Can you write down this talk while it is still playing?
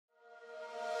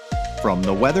From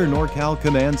the Weather NorCal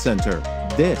Command Center,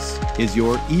 this is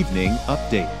your Evening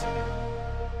Update.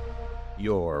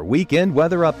 Your weekend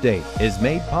weather update is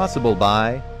made possible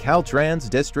by Caltrans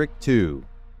District 2.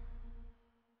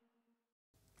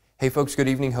 Hey folks, good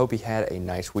evening. Hope you had a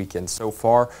nice weekend so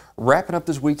far. Wrapping up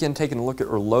this weekend, taking a look at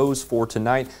our lows for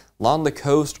tonight. Along the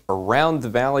coast, around the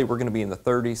valley, we're going to be in the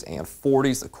 30s and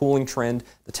 40s. The cooling trend,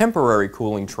 the temporary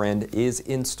cooling trend is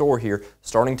in store here,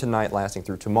 starting tonight, lasting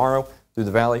through tomorrow. Through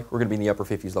the valley, we're going to be in the upper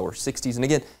 50s, lower 60s. And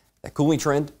again, that cooling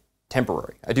trend,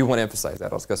 temporary. I do want to emphasize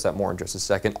that. I'll discuss that more in just a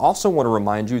second. Also want to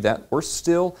remind you that we're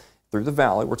still through the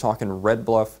valley. We're talking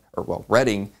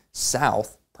Redding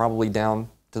south, probably down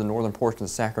to the northern portion of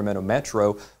the Sacramento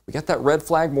metro. We got that red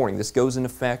flag warning. This goes in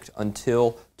effect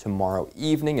until tomorrow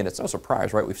evening, and it's no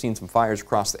surprise, right? We've seen some fires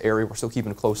across the area. We're still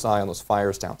keeping a close eye on those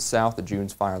fires down south, the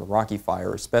June's fire, the Rocky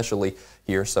fire especially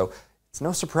here. So it's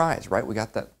no surprise, right? We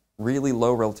got that really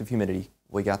low relative humidity.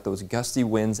 We got those gusty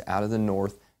winds out of the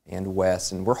north and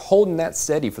west, and we're holding that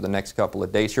steady for the next couple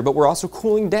of days here, but we're also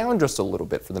cooling down just a little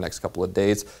bit for the next couple of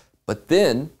days. But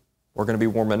then we're going to be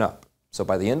warming up. So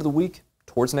by the end of the week,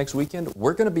 towards next weekend,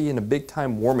 we're going to be in a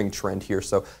big-time warming trend here,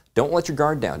 so don't let your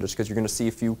guard down. Just because you're going to see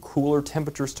a few cooler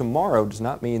temperatures tomorrow does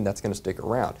not mean that's going to stick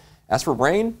around. As for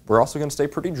rain, we're also going to stay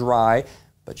pretty dry,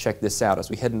 but check this out.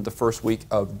 As we head into the first week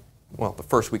of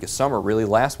summer, really,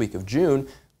 last week of June,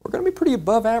 we're going to be pretty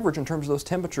above average in terms of those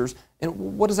temperatures.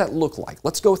 And what does that look like?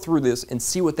 Let's go through this and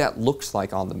see what that looks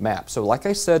like on the map. So like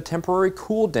I said, temporary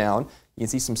cool down. You can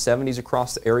see some 70s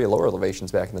across the area, lower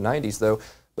elevations back in the 90s though.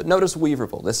 But notice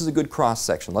Weaverville. This is a good cross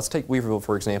section. Let's take Weaverville,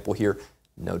 for example, here.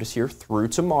 Notice here through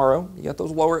tomorrow, you got those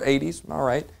lower 80s, all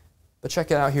right. But check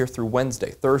it out here through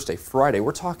Wednesday, Thursday, Friday.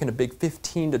 We're talking a big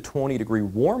 15 to 20 degree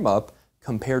warm up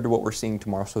compared to what we're seeing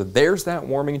tomorrow. So there's that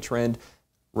warming trend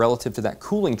relative to that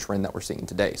cooling trend that we're seeing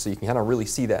today. So you can kind of really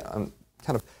see that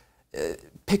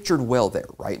pictured well there,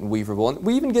 right, in Weaverville. And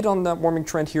we even get on that warming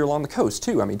trend here along the coast,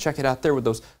 too. I mean, check it out there with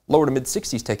those lower to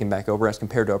mid-60s taking back over as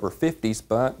compared to upper 50s.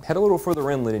 But head a little further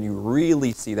inland and you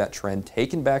really see that trend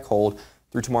taking back hold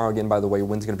through tomorrow. Again, by the way,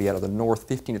 wind's going to be out of the north,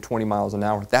 15 to 20 miles an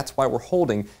hour. That's why we're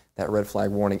holding that red flag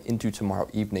warning into tomorrow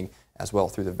evening as well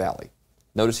through the valley.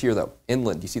 Notice here, though,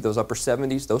 inland, you see those upper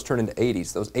 70s? Those turn into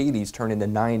 80s. Those 80s turn into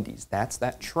 90s. That's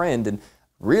that trend, and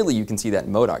really you can see that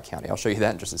in Modoc County. I'll show you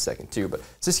that in just a second, too. But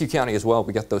Siskiyou County as well,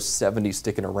 we got those 70s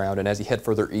sticking around, and as you head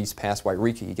further east past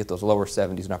Wairika, you get those lower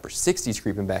 70s and upper 60s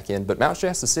creeping back in. But Mount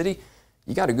Shasta City,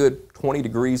 you got a good 20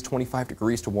 degrees, 25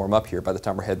 degrees to warm up here by the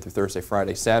time we're heading through Thursday,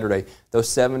 Friday, Saturday. Those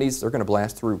 70s, they're going to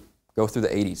blast through, go through the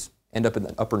 80s. End up in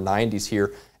the upper 90s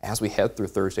here as we head through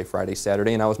Thursday, Friday,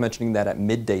 Saturday. And I was mentioning that at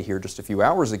midday here just a few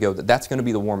hours ago that that's going to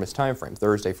be the warmest time frame,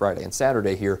 Thursday, Friday, and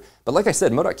Saturday here. But like I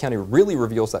said, Modoc County really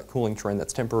reveals that cooling trend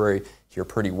that's temporary here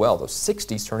pretty well. Those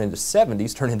 60s turn into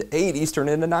 70s, turn into 80s, turn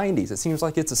into 90s. It seems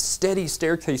like it's a steady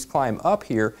staircase climb up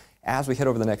here as we head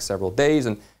over the next several days.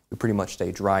 And we pretty much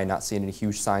stay dry, not seeing any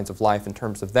huge signs of life in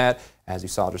terms of that, as you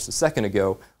saw just a second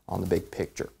ago on the big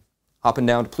picture. Hopping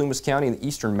down to Plumas County in the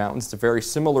eastern mountains, it's a very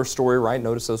similar story, right?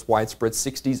 Notice those widespread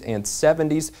 60s and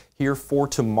 70s here for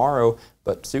tomorrow.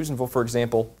 But Susanville, for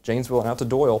example, Janesville and out to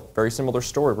Doyle, very similar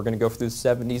story. We're going to go through the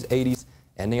 70s, 80s,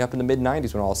 ending up in the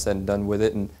mid-90s when all is said and done with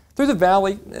it. And through the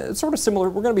valley, it's sort of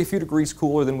similar. We're going to be a few degrees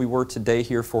cooler than we were today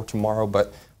here for tomorrow,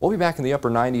 but we'll be back in the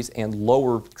upper 90s and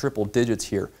lower triple digits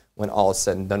here when all is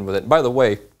said and done with it. And by the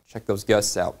way, check those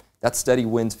gusts out. That's steady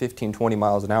winds, 15, 20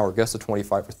 miles an hour, gusts of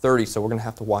 25 or 30, so we're going to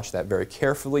have to watch that very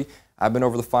carefully. I've been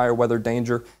over the fire weather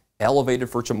danger,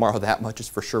 elevated for tomorrow, that much is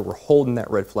for sure. We're holding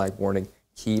that red flag warning.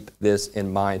 Keep this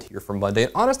in mind here for Monday.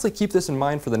 And honestly, keep this in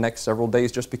mind for the next several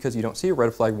days. Just because you don't see a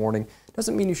red flag warning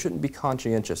doesn't mean you shouldn't be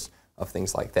conscientious of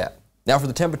things like that. Now for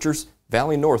the temperatures,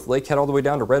 Valley North, Lakehead all the way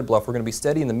down to Red Bluff, we're going to be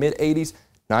steady in the mid-80s,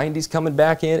 90s coming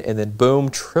back in, and then boom,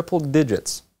 triple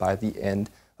digits by the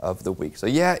end of the week. So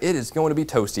yeah, it is going to be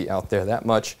toasty out there. That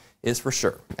much is for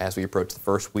sure as we approach the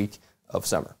first week of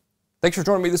summer. Thanks for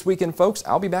joining me this weekend, folks.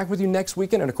 I'll be back with you next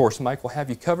weekend. And of course, Mike will have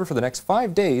you covered for the next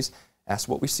 5 days as to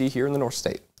what we see here in the North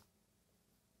State.